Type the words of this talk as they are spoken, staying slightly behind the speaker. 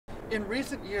In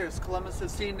recent years, Columbus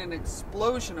has seen an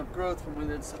explosion of growth from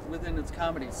within its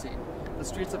comedy scene. The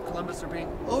streets of Columbus are being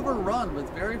overrun with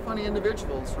very funny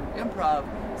individuals from improv,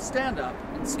 stand-up,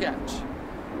 and sketch.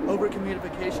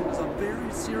 Overcommunication is a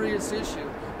very serious issue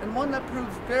and one that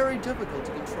proves very difficult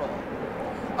to control.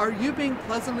 Are you being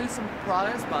pleasantly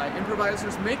surprised by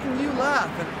improvisers making you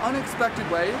laugh in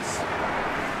unexpected ways?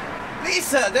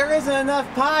 Lisa, there isn't enough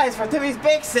pies for Timmy's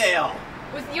bake sale!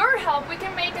 With your help, we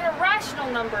can make an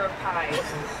irrational number of pies.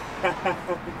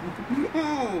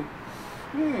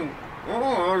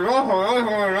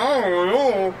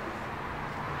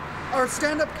 Are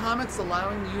stand-up comics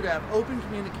allowing you to have open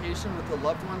communication with a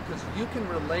loved one because you can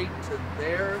relate to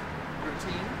their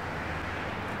routine?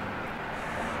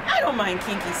 I don't mind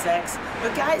kinky sex,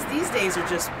 but guys these days are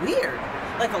just weird.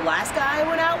 Like the last guy I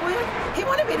went out with, he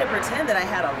wanted me to pretend that I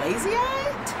had a lazy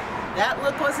eye. That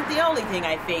look wasn't the only thing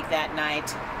I faked that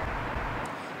night.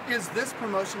 Is this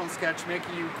promotional sketch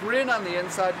making you grin on the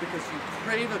inside because you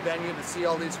crave a venue to see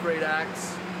all these great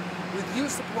acts? With you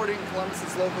supporting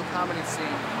Columbus's local comedy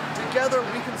scene, together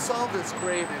we can solve this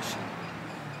grave issue.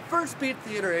 First Beat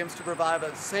Theater aims to provide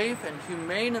a safe and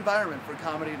humane environment for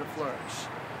comedy to flourish.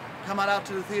 Come on out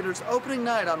to the theater's opening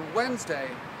night on Wednesday,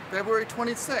 February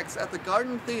 26th at the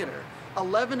Garden Theater,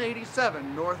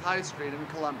 1187 North High Street in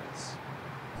Columbus.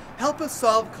 Help us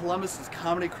solve Columbus's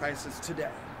comedy crisis today.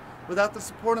 Without the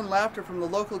support and laughter from the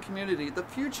local community, the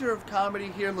future of comedy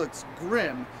here looks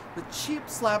grim, with cheap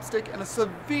slapstick and a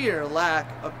severe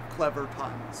lack of clever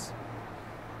puns.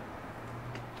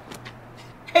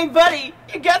 Hey buddy,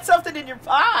 you got something in your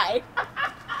pie!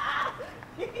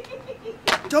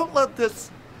 Don't let this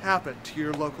happen to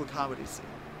your local comedy scene.